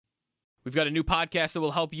We've got a new podcast that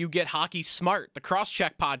will help you get hockey smart. The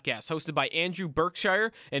Crosscheck Podcast, hosted by Andrew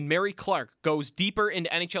Berkshire and Mary Clark, goes deeper into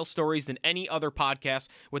NHL stories than any other podcast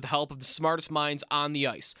with the help of the smartest minds on the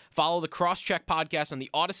ice. Follow the Crosscheck Podcast on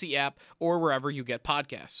the Odyssey app or wherever you get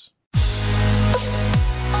podcasts.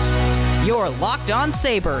 You're Locked On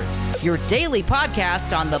Sabres, your daily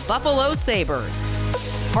podcast on the Buffalo Sabres.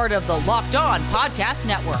 Part of the Locked On Podcast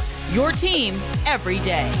Network, your team every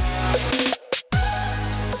day.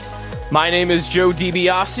 My name is Joe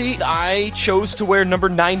DiBiase. I chose to wear number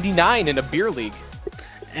 99 in a beer league.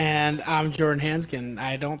 And I'm Jordan Hanskin.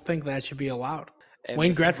 I don't think that should be allowed.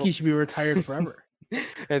 Wayne Gretzky should be retired forever.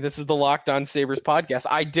 And this is the Locked On Sabres podcast.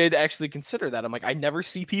 I did actually consider that. I'm like, I never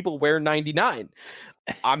see people wear 99.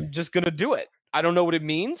 I'm just going to do it. I don't know what it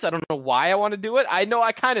means. I don't know why I want to do it. I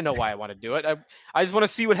kind of know why I want to do it. I just want to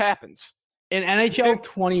see what happens. In NHL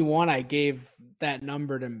 21, I gave that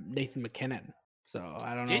number to Nathan McKinnon. So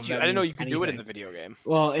I don't know. Did you? I didn't know you could do it in the video game.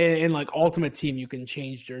 Well, in like Ultimate Team, you can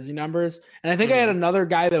change jersey numbers. And I think I had another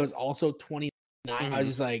guy that was also 29. I was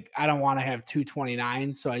just like, I don't want to have two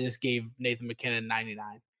 29s. So I just gave Nathan McKinnon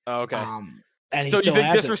 99. Oh, okay. And so you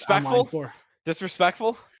think disrespectful?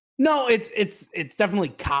 Disrespectful? No, it's definitely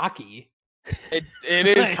cocky. It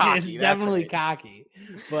is cocky. It's definitely cocky.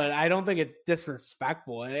 But I don't think it's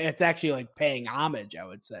disrespectful. It's actually like paying homage, I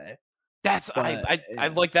would say.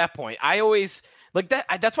 I like that point. I always like that.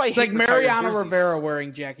 That's why I hate like Mariano Rivera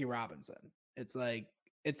wearing Jackie Robinson. It's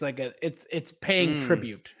paying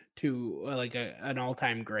tribute to like an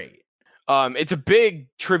all-time great. It's a big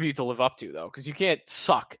tribute to live up to though, because you can't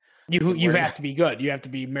suck. You have to be good. You have to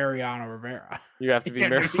be Mariano Rivera. You have to be you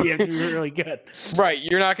have to be really good. Right.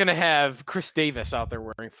 You're not going to have Chris Davis out there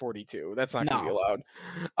wearing 42. That's not going to be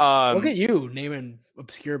allowed. Look at you naming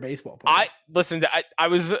obscure baseball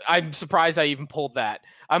players. I'm surprised I even pulled that.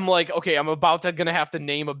 I'm like, okay, I'm about to going to have to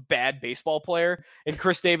name a bad baseball player. And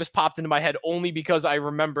Chris Davis popped into my head only because I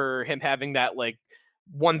remember him having that like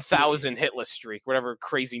 1,000 hitless streak, whatever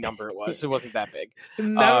crazy number it was. It wasn't that big.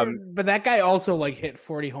 But that guy also like hit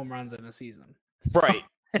 40 home runs in a season. So,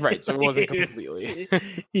 right. So it wasn't completely.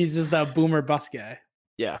 He's just a boomer bust guy.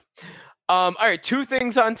 Yeah. All right. Two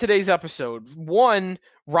things on today's episode. One,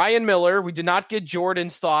 Ryan Miller. We did not get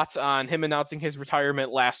Jordan's thoughts on him announcing his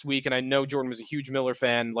retirement last week. And I know Jordan was a huge Miller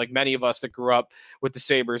fan, like many of us that grew up with the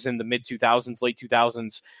Sabres in the mid 2000s, late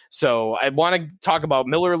 2000s. So I want to talk about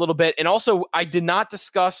Miller a little bit. And also, I did not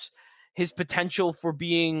discuss his potential for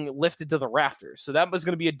being lifted to the rafters. So that was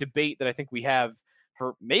going to be a debate that I think we have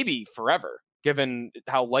for maybe forever, given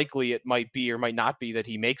how likely it might be or might not be that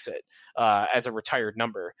he makes it as a retired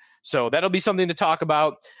number. So that'll be something to talk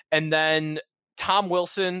about. And then Tom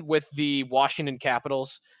Wilson with the Washington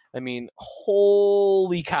Capitals. I mean,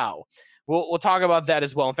 holy cow. We'll talk about that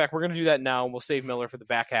as well. In fact, we're going to do that now, and we'll save Miller for the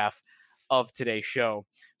back half of today's show.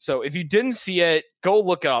 So if you didn't see it, go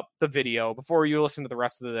look up the video before you listen to the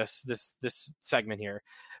rest of this segment here,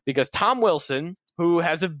 because Tom Wilson, who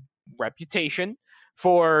has a reputation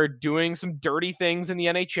for doing some dirty things in the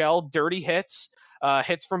NHL, dirty hits,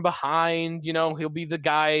 hits from behind, he'll be the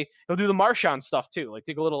guy, he'll do the Marchand stuff too, like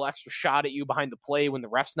take a little extra shot at you behind the play when the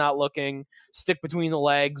ref's not looking, stick between the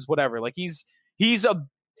legs, whatever. Like he's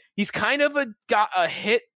kind of a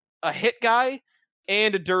hit guy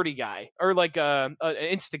and a dirty guy, or like an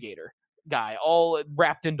instigator guy, all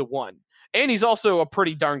wrapped into one. And he's also a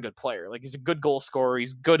pretty darn good player. Like he's a good goal scorer.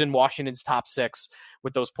 He's good in Washington's top six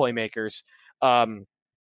with those playmakers.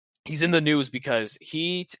 He's in the news because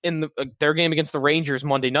in their game against the Rangers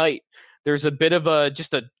Monday night, there's a bit of a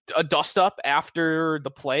dust up after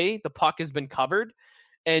the play. The puck has been covered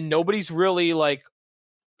and nobody's really like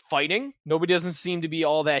fighting. Nobody doesn't seem to be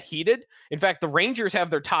all that heated. In fact, the Rangers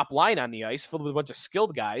have their top line on the ice filled with a bunch of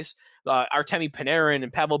skilled guys, Artemi Panarin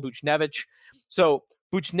and Pavel Buchnevich. So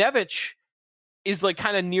Buchnevich is like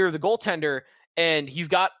kind of near the goaltender and he's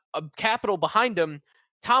got a Capital behind him.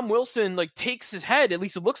 Tom Wilson like takes his head, at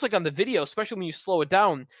least it looks like on the video, especially when you slow it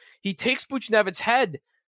down. He takes Buchnevich's head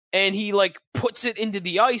and he like puts it into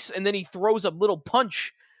the ice and then he throws a little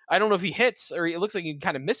punch. I don't know if he hits or it looks like he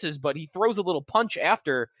kind of misses, but he throws a little punch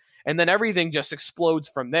after and then everything just explodes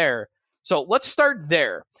from there. So let's start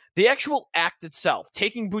there. The actual act itself,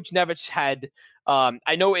 taking Buchnevich's head,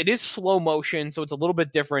 I know it is slow motion, so it's a little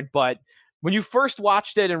bit different, but when you first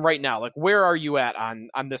watched it and right now, like where are you at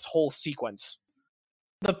on this whole sequence?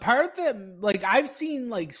 The part that, like, I've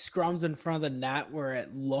seen, like, scrums in front of the net where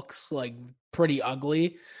it looks, like, pretty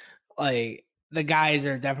ugly. Like, the guys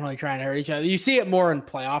are definitely trying to hurt each other. You see it more in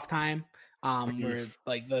playoff time, where,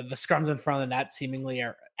 like, the scrums in front of the net seemingly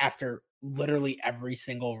are after literally every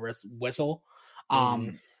single whistle.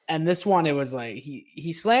 And And this one, it was like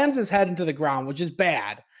he slams his head into the ground, which is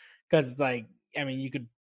bad because it's like, I mean, you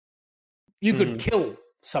could kill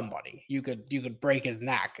somebody. You could break his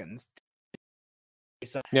neck and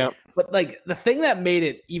so. Yeah. But like the thing that made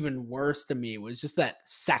it even worse to me was just that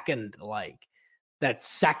second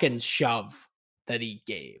shove that he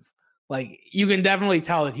gave. Like you can definitely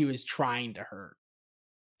tell that he was trying to hurt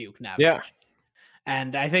Duke Neville. Yeah.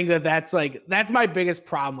 And I think that's my biggest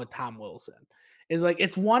problem with Tom Wilson is like,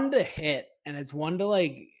 it's one to hit and it's one to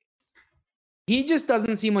like, he just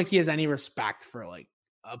doesn't seem like he has any respect for like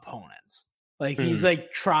opponents. Like he's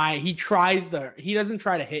like he doesn't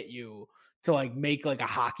try to hit you to like make like a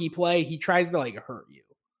hockey play. He tries to like hurt you.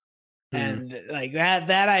 And like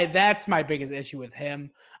that's my biggest issue with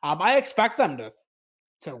him. I expect them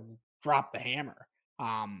to drop the hammer.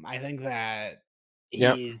 I think that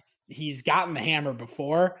he's gotten the hammer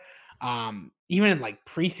before. Even in like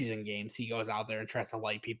preseason games, he goes out there and tries to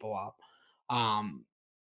light people up.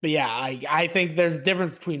 But yeah, I think there's a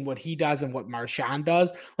difference between what he does and what Marchand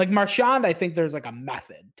does. Like Marchand, I think there's like a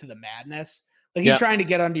method to the madness. Like he's trying to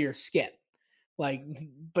get under your skin. Like,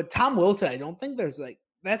 but Tom Wilson, I don't think there's like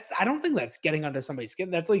I don't think that's getting under somebody's skin.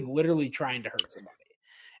 That's like literally trying to hurt somebody.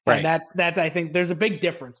 Right. And that's I think there's a big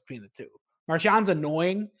difference between the two. Marchand's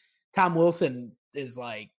annoying. Tom Wilson is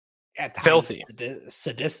like at times filthy,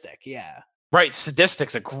 sadistic. Yeah. Right.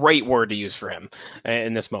 Sadistic's a great word to use for him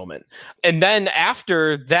in this moment. And then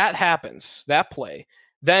after that happens, that play,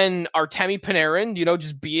 then Artemi Panarin,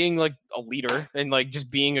 just being like a leader and like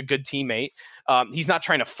just being a good teammate. He's not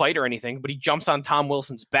trying to fight or anything, but he jumps on Tom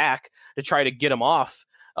Wilson's back to try to get him off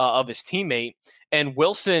of his teammate. And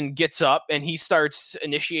Wilson gets up and he starts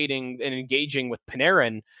initiating and engaging with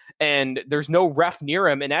Panarin, and there's no ref near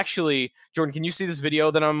him. And actually, Jordan, can you see this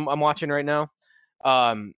video that I'm watching right now?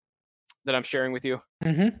 That I'm sharing with you.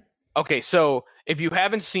 Mm-hmm. Okay, so if you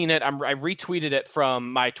haven't seen it, I retweeted it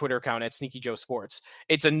from my Twitter account at Sneaky Joe Sports.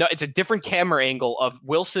 It's a different camera angle of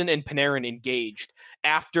Wilson and Panarin engaged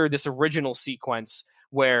after this original sequence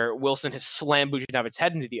where Wilson has slammed Buchnevic's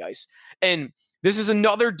head into the ice, and this is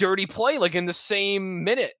another dirty play. Like in the same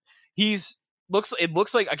minute, it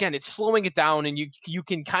looks like again it's slowing it down, and you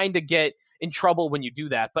can kind of get in trouble when you do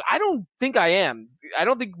that. But I don't think I am. I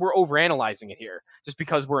don't think we're overanalyzing it here just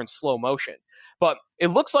because we're in slow motion. But it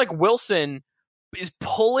looks like Wilson is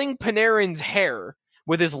pulling Panarin's hair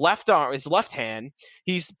with his left hand.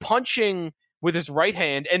 He's punching with his right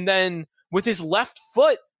hand, and then with his left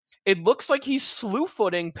foot, it looks like he's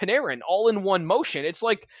slew-footing Panarin all in one motion. It's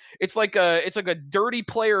like a dirty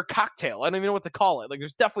player cocktail. I don't even know what to call it. Like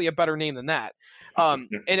there's definitely a better name than that. And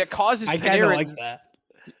it causes I kind of Panarin like that.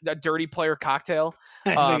 A dirty player cocktail.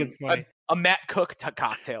 I think it's funny. A Matt Cook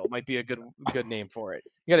cocktail might be a good name for it.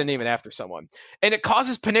 You got to name it after someone. And it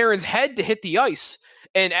causes Panarin's head to hit the ice,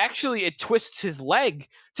 and actually it twists his leg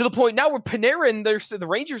to the point now where Panarin, the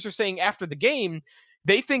Rangers are saying after the game,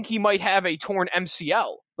 they think he might have a torn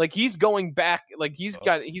MCL. Like he's going back, like he's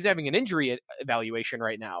having an injury evaluation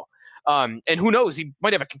right now. And who knows, he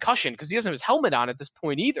might have a concussion because he doesn't have his helmet on at this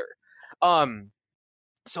point either.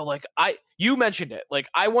 So like you mentioned it, like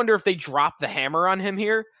I wonder if they drop the hammer on him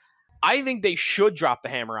here. I think they should drop the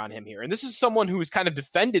hammer on him here. And this is someone who has kind of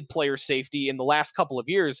defended player safety in the last couple of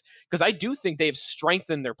years, because I do think they've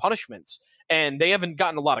strengthened their punishments, and they haven't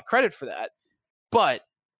gotten a lot of credit for that. But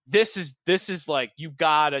this is like, you've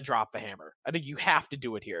got to drop the hammer. I think you have to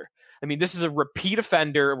do it here. I mean, this is a repeat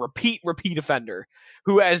offender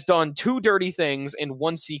who has done two dirty things in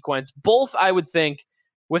one sequence, both I would think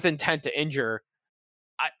with intent to injure.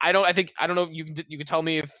 I don't know. You can tell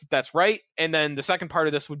me if that's right. And then the second part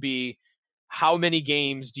of this would be, how many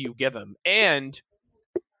games do you give him? And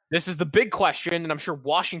this is the big question, and I'm sure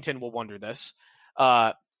Washington will wonder this.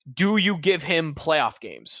 Do you give him playoff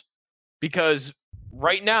games? Because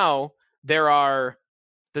right now there are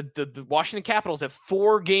the Washington Capitals have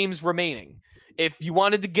 4 games remaining. If you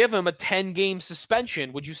wanted to give him a 10-game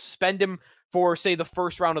suspension, would you suspend him for, say, the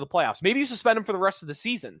first round of the playoffs? Maybe you suspend him for the rest of the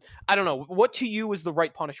season. I don't know. What to you is the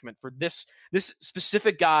right punishment for this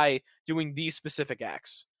specific guy doing these specific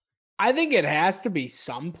acts? I think it has to be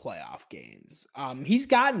some playoff games. He's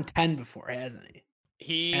gotten 10 before, hasn't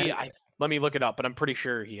he? Let me look it up, but I'm pretty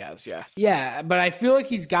sure he has. Yeah. Yeah, but I feel like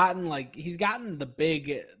he's gotten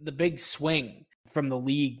the big swing from the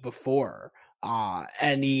league before.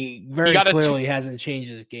 And he very clearly hasn't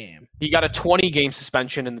changed his game. He got a 20-game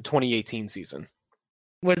suspension in the 2018 season.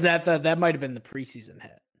 Was that might have been the preseason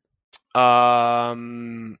hit?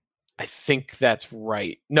 I think that's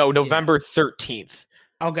right. No, November 13th.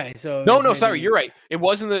 Okay, so no, sorry, you're right. It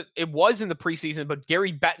was in the preseason, but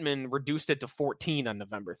Gary Bettman reduced it to 14 on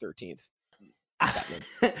November 13th.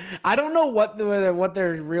 I don't know what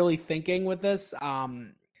they're really thinking with this.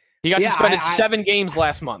 He got suspended 7 games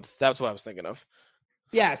last month. That's what I was thinking of.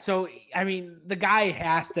 Yeah, so I mean, the guy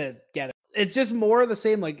has to get it. It's just more of the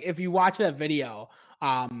same. Like if you watch that video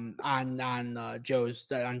on Joe's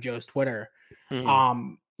Twitter,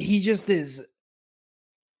 he just is.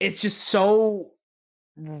 It's just so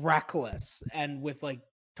reckless and with like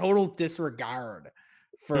total disregard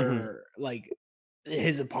for like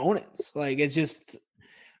his opponents. Like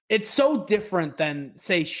it's so different than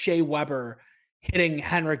say Shea Weber hitting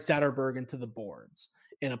Henrik Zetterberg into the boards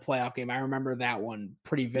in a playoff game. I remember that one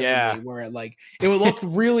pretty vividly where it would look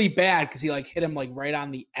really bad because he like hit him like right on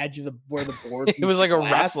the edge of where the boards. It was like it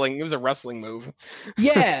was a wrestling move.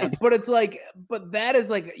 Yeah, but it's like, but that is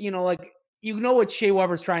like, what Shea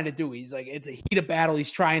Weber's trying to do. He's like, it's a heat of battle.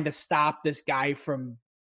 He's trying to stop this guy from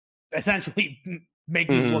essentially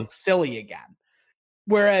making him look silly again.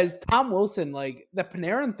 Whereas Tom Wilson, like the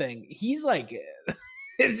Panarin thing, he's like,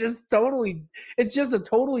 it's just a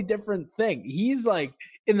totally different thing. He's like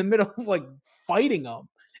in the middle of like fighting him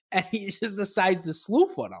and he just decides to slew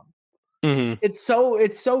foot him. It's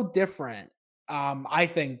so different. I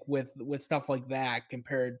think with stuff like that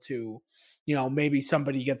compared to, maybe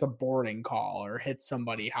somebody gets a boarding call or hits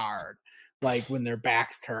somebody hard, like when their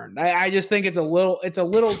back's turned. I just think it's a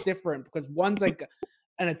little different because one's like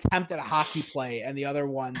an attempt at a hockey play and the other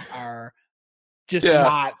ones are just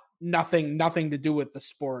nothing to do with the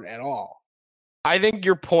sport at all. I think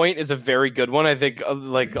your point is a very good one. I think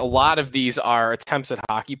like a lot of these are attempts at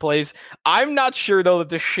hockey plays. I'm not sure though that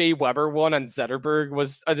the Shea Weber one on Zetterberg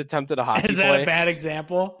was an attempt at a hockey play. Is that a bad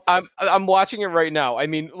example? I'm watching it right now. I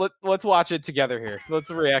mean, let's watch it together here. Let's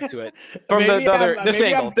react to it from this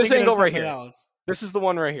angle right here. Else. This is the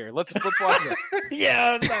one right here. Let's watch this.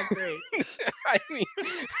 Yeah, that's not great. I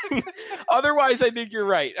mean, otherwise, I think you're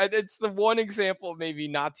right. It's the one example maybe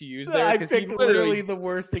not to use there because he literally the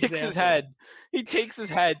worst picks example. his head. He takes his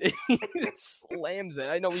head and he slams it.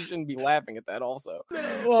 I know we shouldn't be laughing at that also.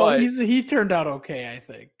 Well, he turned out okay, I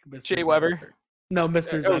think. Shea Weber? No,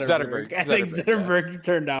 Mr. Zetterberg. I think Zetterberg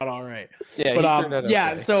turned out all right. Yeah, but, he turned out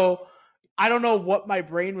okay. So I don't know what my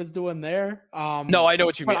brain was doing there. No, I know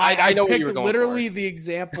what you mean. I know what you were going literally for. The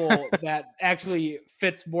example that actually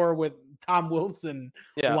fits more with Tom Wilson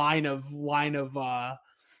line of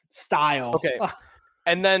style. Okay.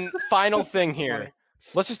 And then final thing here.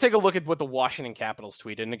 Let's just take a look at what the Washington Capitals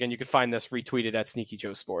tweeted. And again, you can find this retweeted at Sneaky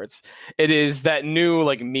Joe Sports. It is that new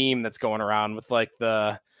like meme that's going around with like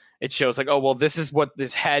it shows like, oh, well, this is what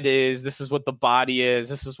this head is. This is what the body is.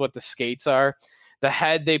 This is what the skates are. The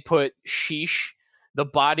head, they put sheesh. The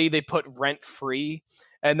body, they put rent free.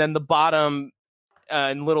 And then the bottom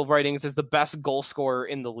in little writing, it says the best goal scorer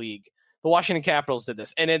in the league. The Washington Capitals did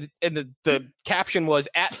this. And the caption was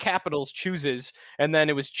at Capitals chooses. And then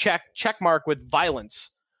it was check mark with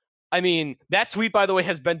violence. I mean, that tweet, by the way,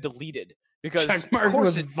 has been deleted. Because check mark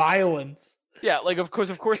with violence. Yeah, like of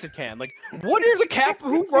course it can. Like, what are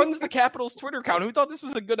who runs the Capitals Twitter account? Who thought this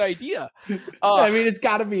was a good idea? I mean, it's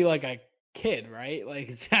got to be like a kid, right? Like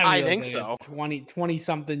it's I think so. 20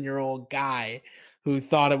 something year old guy who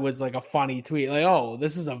thought it was like a funny tweet. Like, oh,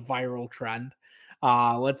 this is a viral trend.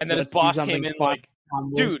 And then his boss came in like,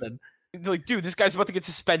 dude, this guy's about to get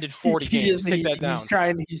suspended 40 games. Take that down.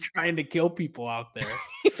 He's trying to kill people out there.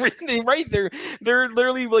 Right, they're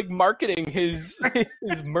literally like marketing his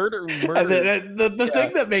murder. The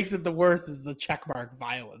thing that makes it the worst is the checkmark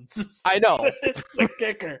violence. I know. It's the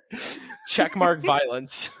kicker. Checkmark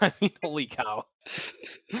violence. I mean, holy cow.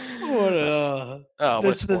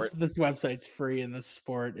 This website's free and this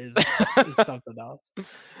sport is something else.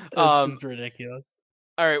 It's just ridiculous.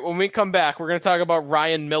 All right, when we come back, we're going to talk about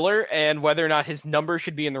Ryan Miller and whether or not his number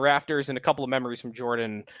should be in the rafters and a couple of memories from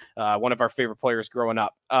Jordan, one of our favorite players growing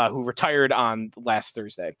up, who retired on last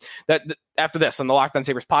Thursday. After this, on the Locked On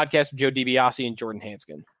Sabres podcast, Joe DiBiase and Jordan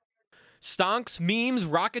Hanskin. Stonks, memes,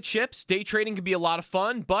 rocket ships, day trading can be a lot of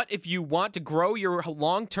fun, but if you want to grow your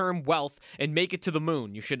long-term wealth and make it to the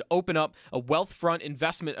moon, you should open up a Wealthfront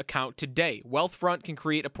investment account today. Wealthfront can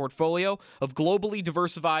create a portfolio of globally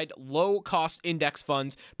diversified, low-cost index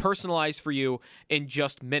funds personalized for you in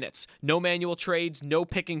just minutes. No manual trades, no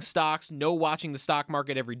picking stocks, no watching the stock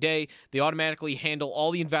market every day. They automatically handle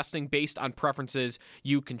all the investing based on preferences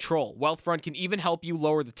you control. Wealthfront can even help you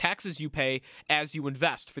lower the taxes you pay as you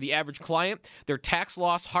invest. For the average client client. Their tax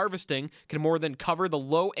loss harvesting can more than cover the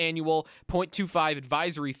low annual 0.25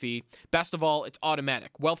 advisory fee. Best of all, it's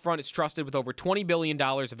automatic. Wealthfront is trusted with over $20 billion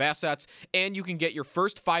of assets, and you can get your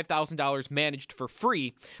first $5,000 managed for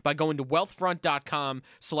free by going to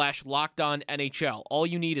wealthfront.com/LockedOnNHL. All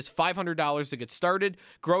you need is $500 to get started.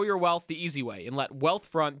 Grow your wealth the easy way and let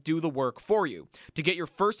Wealthfront do the work for you. To get your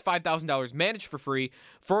first $5,000 managed for free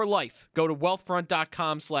for life, go to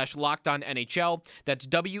wealthfront.com/LockedOnNHL. That's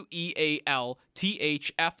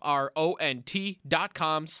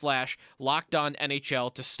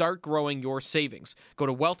WEALTHFRONT.com/LockedOnNHL to start growing your savings. Go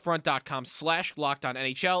to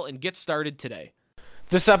wealthfront.com/LockedOnNHL and get started today.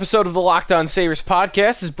 This episode of the Locked On Sabres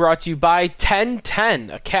podcast is brought to you by 1010,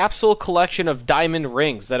 a capsule collection of diamond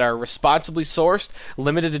rings that are responsibly sourced,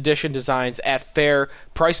 limited edition designs at fair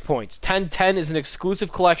price points. 1010 is an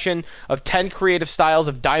exclusive collection of 10 creative styles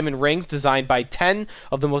of diamond rings designed by 10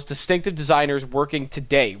 of the most distinctive designers working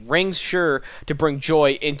today. Rings sure to bring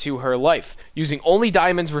joy into her life. Using only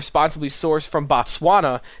diamonds responsibly sourced from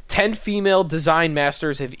Botswana, 10 female design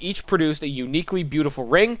masters have each produced a uniquely beautiful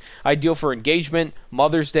ring, ideal for engagement,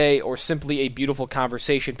 Mother's Day, or simply a beautiful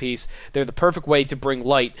conversation piece. They're the perfect way to bring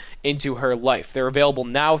light into her life. They're available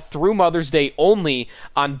now through Mother's Day only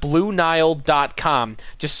on BlueNile.com.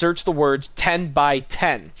 Just search the words 10 by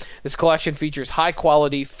 10. This collection features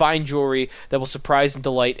high-quality, fine jewelry that will surprise and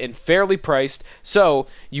delight, and fairly priced, so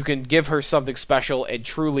you can give her something special and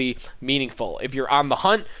truly meaningful. If you're on the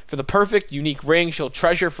hunt for the perfect, unique ring she'll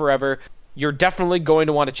treasure forever, you're definitely going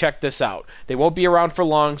to want to check this out. They won't be around for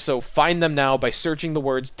long, so find them now by searching the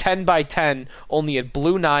words 10 by 10 only at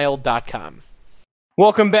BlueNile.com.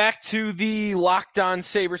 Welcome back to the Locked On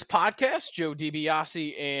Sabres podcast. Joe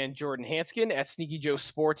DiBiase and Jordan Hanskin at Sneaky Joe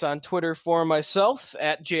Sports on Twitter for myself,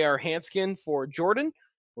 at JR Hanskin for Jordan.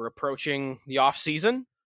 We're approaching the off-season.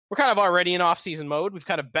 We're kind of already in off-season mode. We've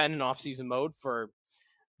kind of been in off-season mode for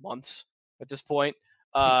months at this point.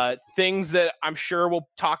 Things that I'm sure we'll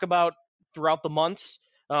talk about throughout the months.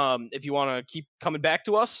 If you want to keep coming back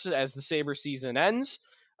to us as the Sabres season ends,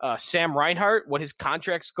 Sam Reinhart, what his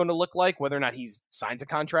contract's going to look like, whether or not he signs a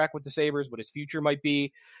contract with the Sabres, what his future might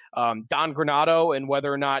be, Don Granato, and whether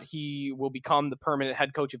or not he will become the permanent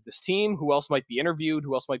head coach of this team, who else might be interviewed,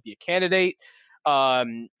 who else might be a candidate.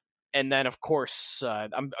 And then, of course,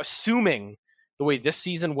 I'm assuming the way this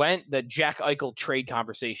season went, that Jack Eichel trade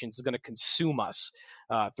conversations is going to consume us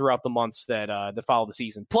throughout the months that follow the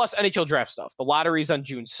season. Plus NHL draft stuff. The lottery's on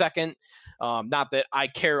June 2nd. Not that I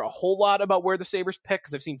care a whole lot about where the Sabres pick,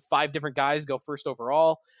 because I've seen 5 different guys go first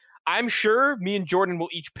overall. I'm sure me and Jordan will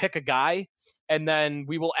each pick a guy, and then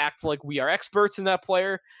we will act like we are experts in that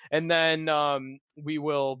player, and then we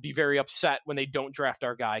will be very upset when they don't draft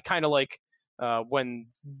our guy. Kind of like when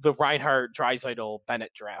the Reinhart, Draisaitl,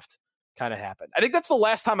 Bennett draft kind of happened. I think that's the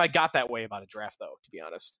last time I got that way about a draft, though, to be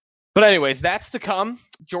honest. But anyways, that's to come.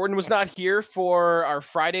 Jordan was not here for our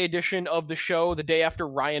Friday edition of the show, the day after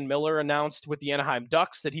Ryan Miller announced with the Anaheim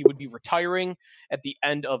Ducks that he would be retiring at the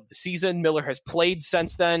end of the season. Miller has played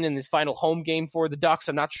since then in his final home game for the Ducks.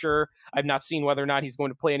 I'm not sure. I've not seen whether or not he's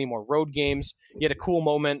going to play any more road games. He had a cool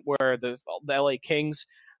moment where the LA Kings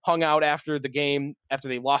hung out after the game. After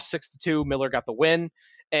they lost 6-2, Miller got the win.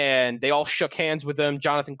 And they all shook hands with him.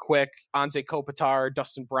 Jonathan Quick, Anze Kopitar,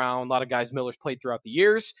 Dustin Brown, a lot of guys Miller's played throughout the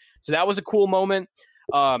years. So that was a cool moment.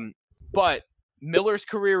 But Miller's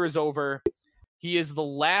career is over. He is the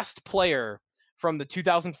last player from the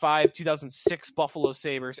 2005-2006 Buffalo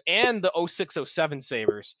Sabres and the 06-07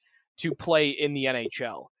 Sabres to play in the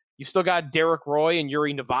NHL. You've still got Derek Roy and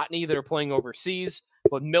Yuri Novotny that are playing overseas,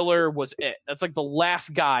 but Miller was it. That's like the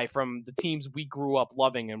last guy from the teams we grew up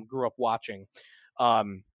loving and grew up watching.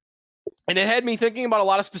 And it had me thinking about a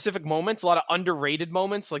lot of specific moments, a lot of underrated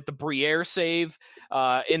moments, like the Briere save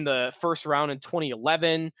in the first round in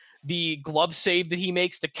 2011, the glove save that he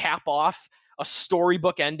makes to cap off a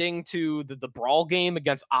storybook ending to the Brawl game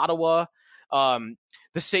against Ottawa,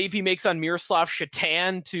 the save he makes on Miroslav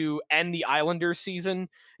Shatan to end the Islanders season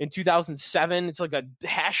in 2007. It's like a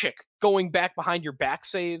Hasek going back behind your back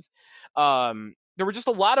save. There were just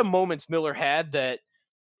a lot of moments Miller had that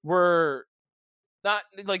were not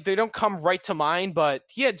like they don't come right to mind, but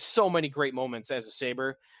he had so many great moments as a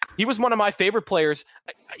Sabre. He was one of my favorite players.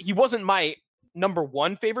 He wasn't my number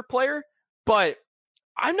one favorite player, but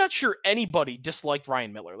I'm not sure anybody disliked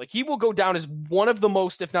Ryan Miller. Like, he will go down as one of the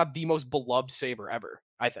most, if not the most beloved Sabre ever,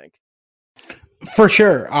 I think. For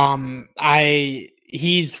sure.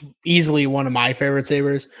 he's easily one of my favorite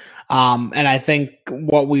Sabres. And I think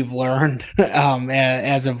what we've learned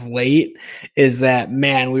as of late is that,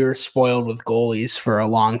 man, we were spoiled with goalies for a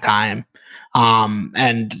long time.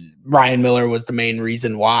 And Ryan Miller was the main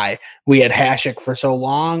reason why. We had Hasek for so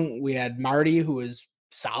long. We had Marty, who was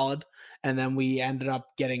solid. And then we ended up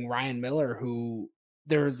getting Ryan Miller, who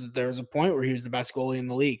there was a point where he was the best goalie in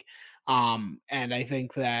the league. And I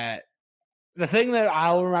think that the thing that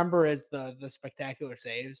I'll remember is the spectacular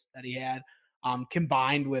saves that he had,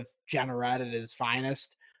 combined with Jenneret at his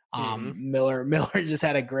finest. Miller just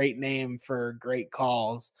had a great name for great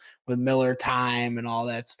calls with Miller time and all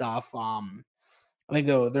that stuff. I think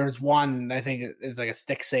there's one I think is like a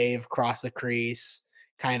stick save across the crease,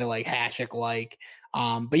 kind of like Hasek like.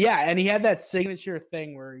 But yeah, and he had that signature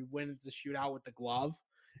thing where he wins the shootout with the glove.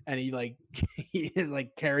 And he is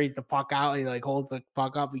carries the puck out. He holds the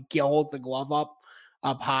puck up. He holds the glove up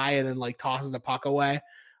high and then tosses the puck away.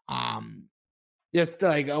 Just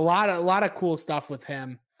a lot of cool stuff with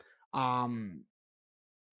him. Yeah,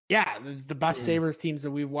 it's the best Sabres teams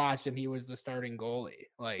that we've watched, and he was the starting goalie.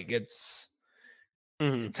 It's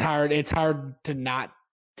hard. It's hard to not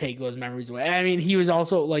take those memories away. I mean, he was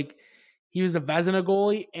also he was the Vezina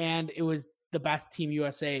goalie, and it was the best Team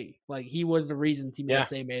USA. He was the reason Team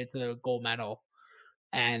USA made it to the gold medal.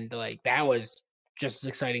 And that was just as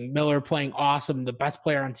exciting. Miller playing awesome. The best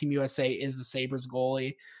player on Team USA is the Sabres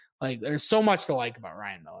goalie. There's so much to like about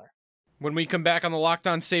Ryan Miller. When we come back on the Locked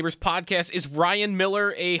On Sabres podcast, is Ryan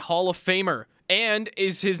Miller a Hall of Famer? And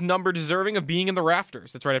is his number deserving of being in the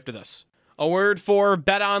rafters? That's right after this. A word for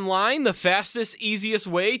Bet Online, the fastest, easiest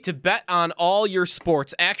way to bet on all your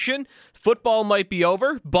sports action. Football might be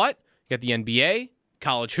over, but you got the NBA,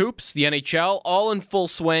 college hoops, the NHL, all in full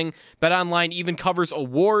swing. BetOnline even covers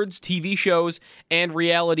awards, TV shows, and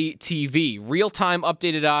reality TV. Real-time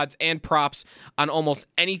updated odds and props on almost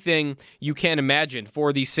anything you can imagine.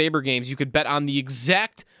 For these Sabre games, you could bet on the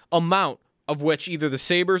exact amount of which either the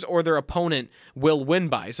Sabres or their opponent will win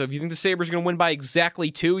by. So if you think the Sabres are going to win by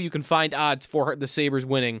exactly 2, you can find odds for the Sabres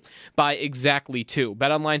winning by exactly 2.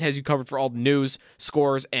 BetOnline has you covered for all the news,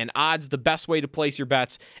 scores, and odds, the best way to place your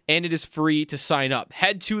bets, and it is free to sign up.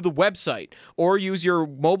 Head to the website or use your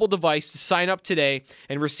mobile device to sign up today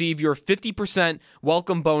and receive your 50%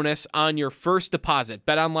 welcome bonus on your first deposit.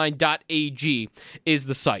 BetOnline.ag is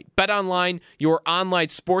the site. BetOnline, your online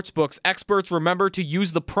sportsbooks experts. Remember to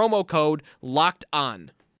use the promo code Locked On.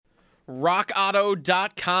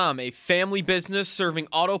 RockAuto.com, a family business serving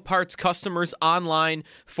auto parts customers online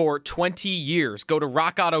for 20 years. Go to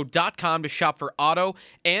RockAuto.com to shop for auto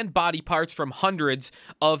and body parts from hundreds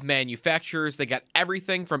of manufacturers. They got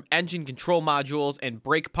everything from engine control modules and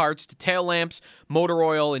brake parts to tail lamps, motor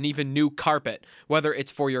oil, and even new carpet. Whether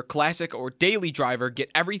it's for your classic or daily driver, get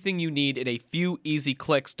everything you need in a few easy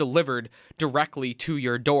clicks delivered directly to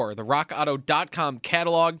your door. The RockAuto.com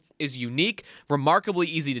catalog is unique, remarkably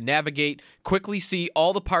easy to navigate. Quickly see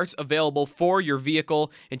all the parts available for your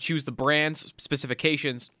vehicle and choose the brands,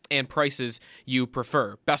 specifications, and prices you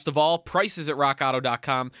prefer. Best of all, prices at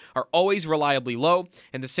rockauto.com are always reliably low,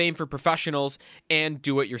 and the same for professionals and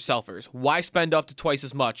do-it-yourselfers. Why spend up to twice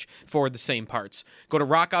as much for the same parts? Go to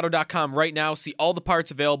rockauto.com right now, see all the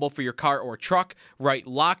parts available for your car or truck, write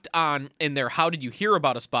Locked On in their How Did You Hear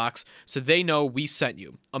About Us box so they know we sent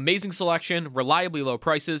you. Amazing selection, reliably low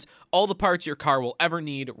prices, all the parts your car will ever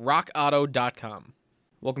need, rockauto.com.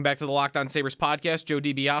 Welcome back to the Locked On Sabres podcast. Joe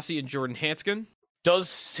DiBiase and Jordan Hanskin.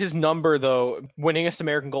 Does his number, though, winningest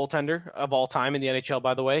American goaltender of all time in the NHL,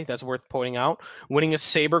 by the way, that's worth pointing out, winningest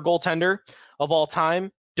Sabre goaltender of all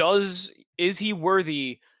time, is he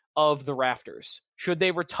worthy of the rafters? Should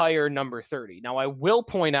they retire number 30? Now, I will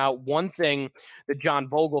point out one thing that John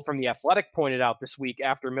Vogel from The Athletic pointed out this week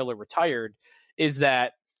after Miller retired, is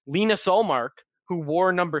that Linus Ullmark, who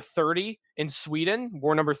wore number 30 in Sweden,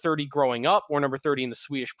 wore number 30 growing up, wore number 30 in the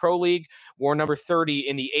Swedish Pro League, wore number 30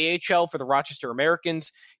 in the AHL for the Rochester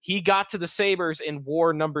Americans. He got to the Sabres and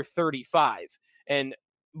wore number 35. And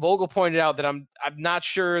Vogel pointed out that I'm not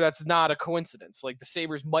sure that's not a coincidence. The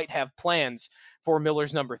Sabres might have plans for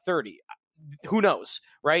Miller's number 30. Who knows,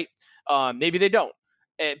 right? Maybe they don't.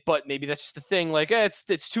 But maybe that's just the thing.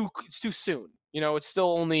 It's too soon. It's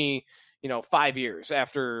still only 5 years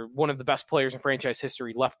after one of the best players in franchise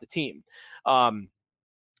history left the team.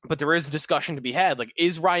 But there is a discussion to be had.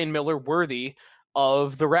 Is Ryan Miller worthy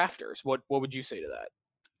of the rafters? What would you say to that?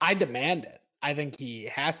 I demand it. I think he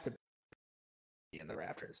has to be in the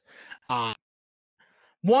rafters.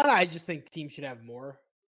 One, I just think the team should have more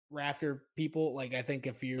rafter people. I think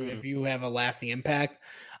if you have a lasting impact.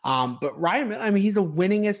 But Ryan Miller, he's the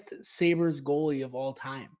winningest Sabres goalie of all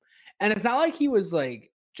time. And it's not like he was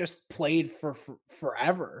like just played for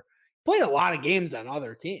forever. Played a lot of games on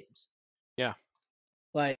other teams. Yeah.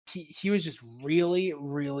 Like he was just really,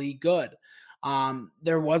 really good.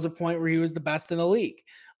 There was a point where he was the best in the league.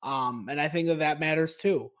 And I think that matters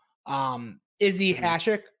too. Is he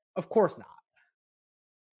Hasek? Of course not.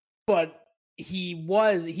 But he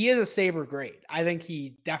is a Saber grade. I think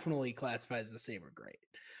he definitely classifies as a Saber grade.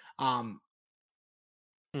 And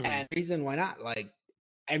reason why not? Like,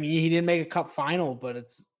 I mean, he didn't make a cup final, but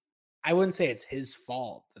I wouldn't say it's his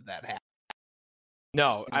fault that happened.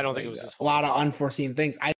 No, I don't think it was his fault. A lot of unforeseen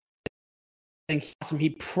things. I think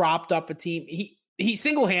he propped up a team. He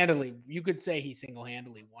single-handedly, you could say he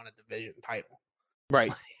single-handedly won a division title.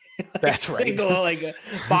 Right. That's right.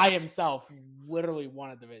 By himself, literally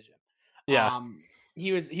won a division. Yeah.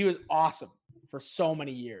 He was awesome for so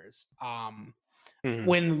many years.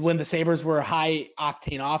 When the Sabres were a high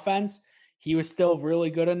octane offense, he was still really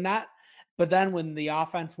good in that. But then when the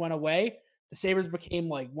offense went away, the Sabres became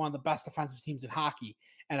like one of the best defensive teams in hockey.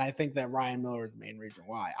 And I think that Ryan Miller is the main reason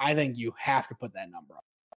why. I think you have to put that number up.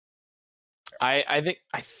 I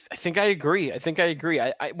think I agree.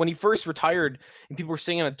 I when he first retired and people were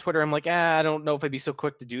saying it on Twitter, I'm like, I don't know if I'd be so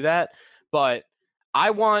quick to do that. But I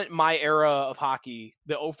want my era of hockey,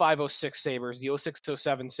 the 05-06 Sabres, the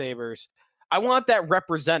 06-07 Sabres. I want that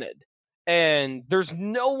represented. And there's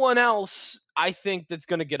no one else I think that's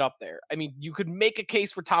going to get up there. I mean, you could make a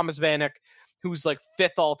case for Thomas Vanek, who's like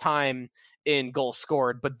 5th all time in goals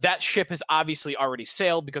scored, but that ship has obviously already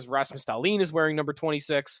sailed because Rasmus Dahlin is wearing number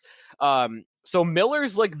 26. So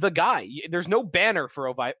Miller's like the guy. There's no banner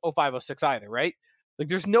for 05-06 either, right? Like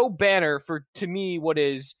there's no banner for, to me, what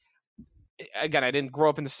is, again, I didn't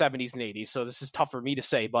grow up in the 70s and 80s, so this is tough for me to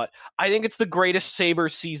say, but I think it's the greatest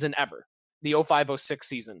Sabres season ever, the 05-06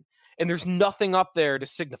 season. And there's nothing up there to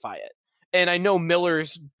signify it. And I know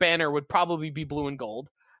Miller's banner would probably be blue and gold.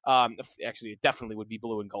 Actually, it definitely would be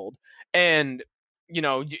blue and gold. And, you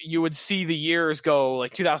know, you would see the years go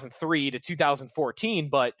like 2003 to 2014,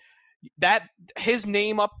 but that his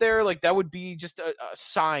name up there, like that would be just a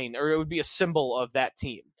sign, or it would be a symbol of that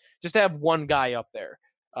team. Just to have one guy up there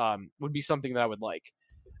would be something that I would like.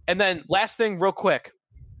 And then last thing real quick,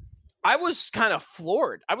 I was kind of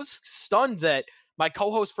floored. I was stunned that my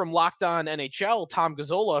co-host from Locked On NHL, Tom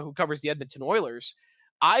Gazzola, who covers the Edmonton Oilers,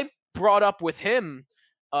 I brought up with him,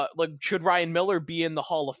 should Ryan Miller be in the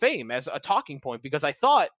Hall of Fame as a talking point? Because I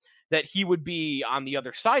thought that he would be on the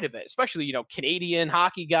other side of it, especially, you know, Canadian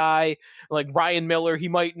hockey guy like Ryan Miller. He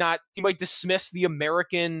might dismiss the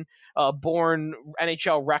American born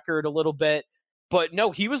NHL record a little bit, but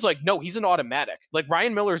no, he was like, no, he's an automatic. Like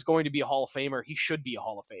Ryan Miller is going to be a Hall of Famer. He should be a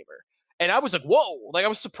Hall of Famer. And I was like, whoa, like I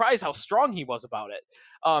was surprised how strong he was about it.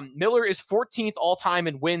 Miller is 14th all time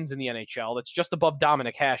in wins in the NHL. That's just above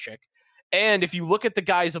Dominik Hasek. And if you look at the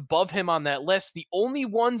guys above him on that list, the only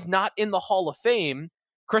ones not in the Hall of Fame,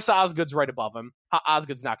 Chris Osgood's right above him.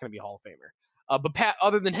 Osgood's not going to be a Hall of Famer. But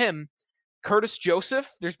other than him, Curtis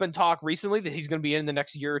Joseph, there's been talk recently that he's going to be in the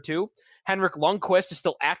next year or two. Henrik Lundqvist is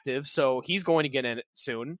still active, so he's going to get in it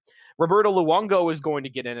soon. Roberto Luongo is going to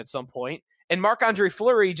get in at some point. And Marc-Andre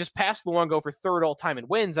Fleury just passed Luongo for 3rd all-time in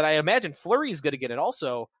wins, and I imagine Fleury is going to get it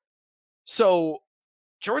also. So,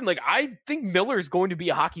 Jordan, like, I think Miller is going to be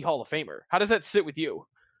a Hockey Hall of Famer. How does that sit with you?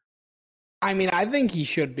 I mean, I think he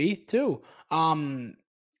should be, too.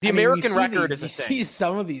 The American record is a thing. You see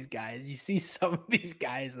some of these guys. You see some of these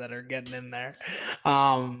guys that are getting in there.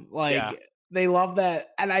 They love that.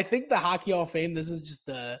 And I think the Hockey Hall of Fame, this is just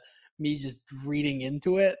me just reading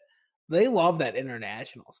into it. They love that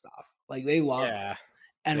international stuff. Like, they love it.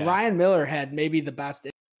 And Ryan Miller had maybe the best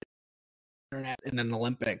internet in an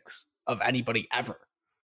Olympics of anybody ever.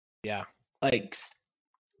 Yeah. Like,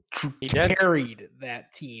 he carried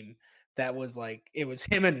that team. That was like, it was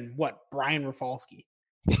him and Brian Rafalski.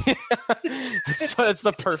 So that's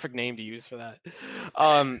the perfect name to use for that.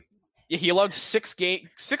 He allowed 6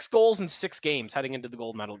 goals in 6 games heading into the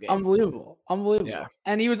gold medal game. Unbelievable. Yeah.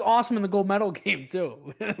 And he was awesome in the gold medal game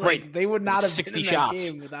too. Right. They would not have 60 been in shots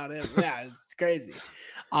that game without him. Yeah, it's crazy.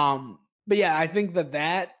 But yeah, I think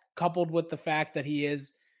that coupled with the fact that he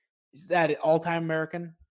is that all-time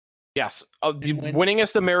American. Yes. The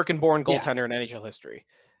winningest American-born goaltender in NHL history.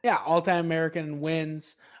 Yeah, all-time American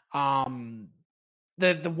wins.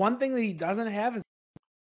 The one thing that he doesn't have is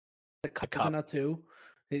the cup. Too.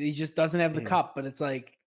 He just doesn't have the cup, but it's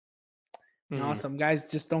like, you know, some guys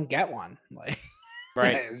just don't get one. Like,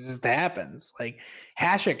 right. It just happens. Like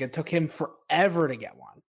Hasek, it took him forever to get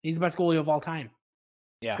one. He's the best goalie of all time.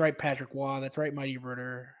 Yeah. Right, Patrick Waugh. That's right, Mighty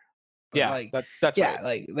Ritter. But that's yeah, right.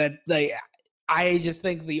 like that. Like I just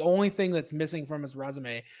think the only thing that's missing from his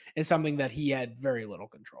resume is something that he had very little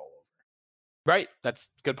control over. Right. That's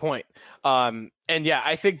a good point. And yeah,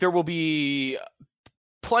 I think there will be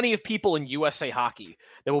plenty of people in USA Hockey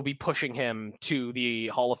that will be pushing him to the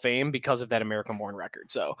Hall of Fame because of that American-born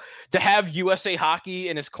record. So to have USA Hockey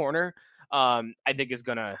in his corner, I think is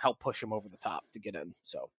going to help push him over the top to get in.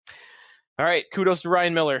 So, all right, kudos to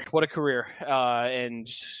Ryan Miller. What a career. And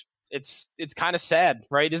it's kind of sad,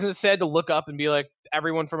 right? Isn't it sad to look up and be like,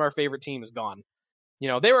 everyone from our favorite team is gone? You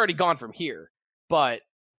know, they were already gone from here, but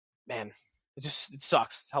man, it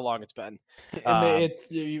sucks how long it's been. And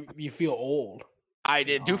it's you feel old. I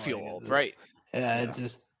do feel old, right? Yeah, it's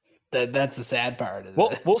just that's the sad part.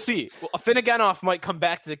 We'll see. Finneganov might come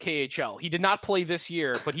back to the KHL. He did not play this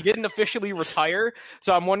year, but he didn't officially retire.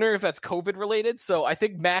 So I'm wondering if that's COVID related. So I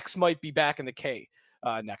think Max might be back in the K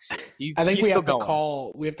next year. I think he's we still have to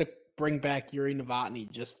going. We have to bring back Yuri Novotny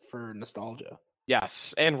just for nostalgia.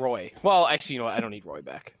 Yes, and Roy. Well, actually, you know what? I don't need Roy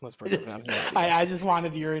back. Let's bring him back. I just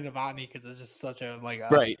wanted Yuri Novotny because it's just such a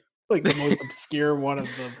right. Like the most obscure one of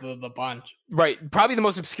the bunch. Right. Probably the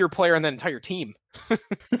most obscure player on that entire team.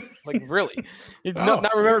 Like, really.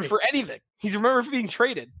 Not remembered for anything. He's remembered for being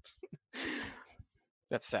traded.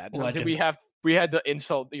 That's sad. We had to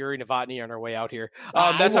insult Yuri Novotny on our way out here.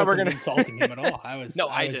 That's how we're going to insulting him at all. I was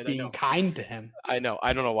being kind to him. I know.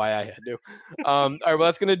 I don't know why I had to. All right, well,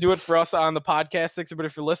 that's going to do it for us on the podcast. Thanks everybody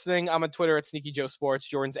for listening. I'm on Twitter at Sneaky Joe Sports.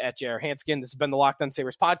 Jordan's at JR Hanskin. This has been the Locked On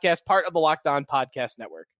Sabres podcast, part of the Locked On Podcast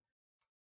Network.